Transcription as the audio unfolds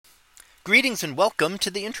Greetings and welcome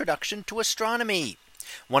to the introduction to astronomy.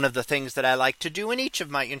 One of the things that I like to do in each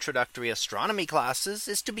of my introductory astronomy classes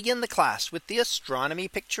is to begin the class with the astronomy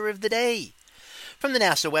picture of the day from the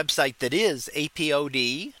NASA website, that is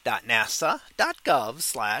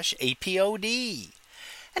apod.nasa.gov/apod.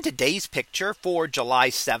 And today's picture for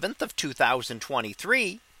July 7th of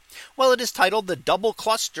 2023. Well, it is titled the double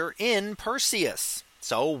cluster in Perseus.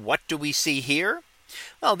 So what do we see here?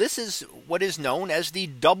 Well, this is what is known as the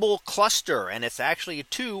double cluster, and it's actually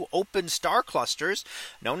two open star clusters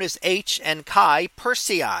known as H and Chi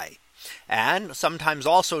Persei, and sometimes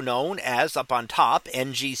also known as, up on top,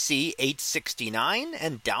 NGC 869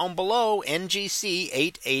 and down below NGC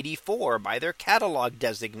 884 by their catalog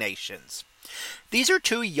designations. These are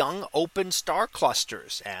two young open star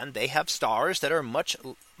clusters, and they have stars that are much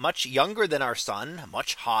younger than our sun,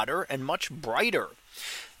 much hotter and much brighter.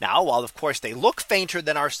 Now, while of course they look fainter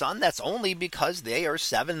than our sun, that's only because they are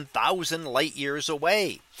 7,000 light years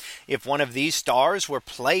away. If one of these stars were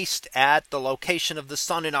placed at the location of the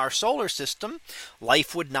sun in our solar system,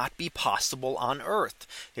 life would not be possible on Earth.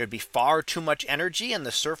 There'd be far too much energy, and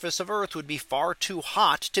the surface of Earth would be far too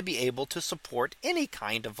hot to be able to support any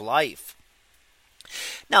kind of life.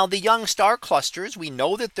 Now, the young star clusters, we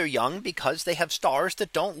know that they're young because they have stars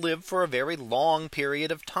that don't live for a very long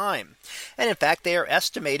period of time. And in fact, they are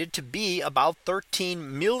estimated to be about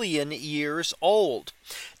 13 million years old.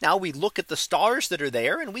 Now we look at the stars that are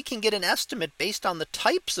there, and we can get an estimate based on the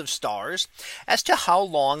types of stars as to how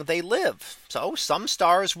long they live. So some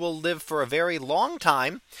stars will live for a very long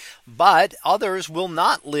time, but others will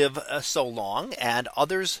not live so long, and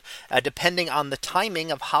others depending on the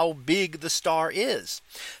timing of how big the star is.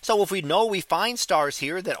 So if we find stars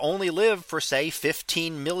here that only live for, say,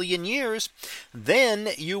 15 million years, then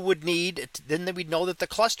we'd know that the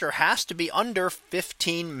cluster has to be under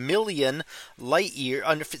 15 million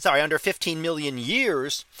under 15 million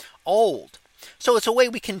years old. So it's a way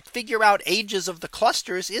we can figure out ages of the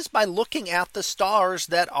clusters is by looking at the stars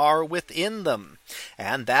that are within them.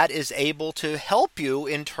 And that is able to help you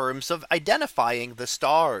in terms of identifying the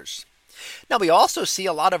stars. Now we also see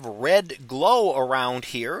a lot of red glow around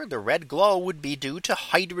here. The red glow would be due to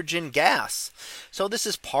hydrogen gas. So this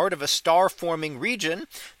is part of a star forming region.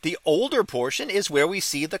 The older portion is where we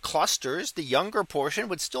see the clusters. The younger portion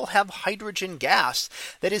would still have hydrogen gas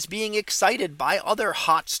that is being excited by other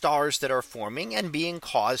hot stars that are forming and being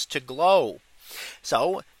caused to glow.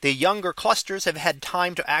 So the younger clusters have had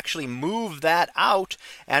time to actually move that out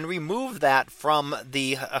and remove that from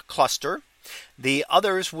the cluster. The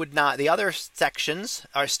others would not. The other sections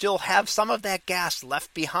still have some of that gas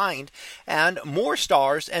left behind, and more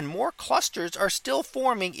stars and more clusters are still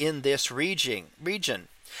forming in this region.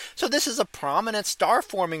 So this is a prominent star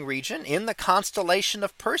forming region in the constellation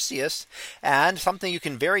of Perseus, and something you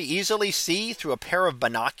can very easily see through a pair of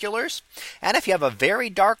binoculars. And if you have a very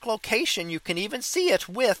dark location, you can even see it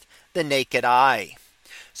with the naked eye.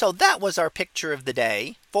 So that was our picture of the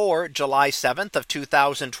day for July 7th of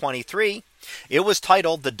 2023. It was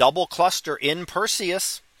titled the double cluster in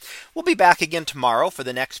Perseus. We'll be back again tomorrow for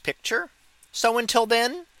the next picture. So until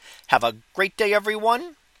then, have a great day,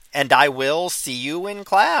 everyone, and I will see you in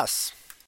class.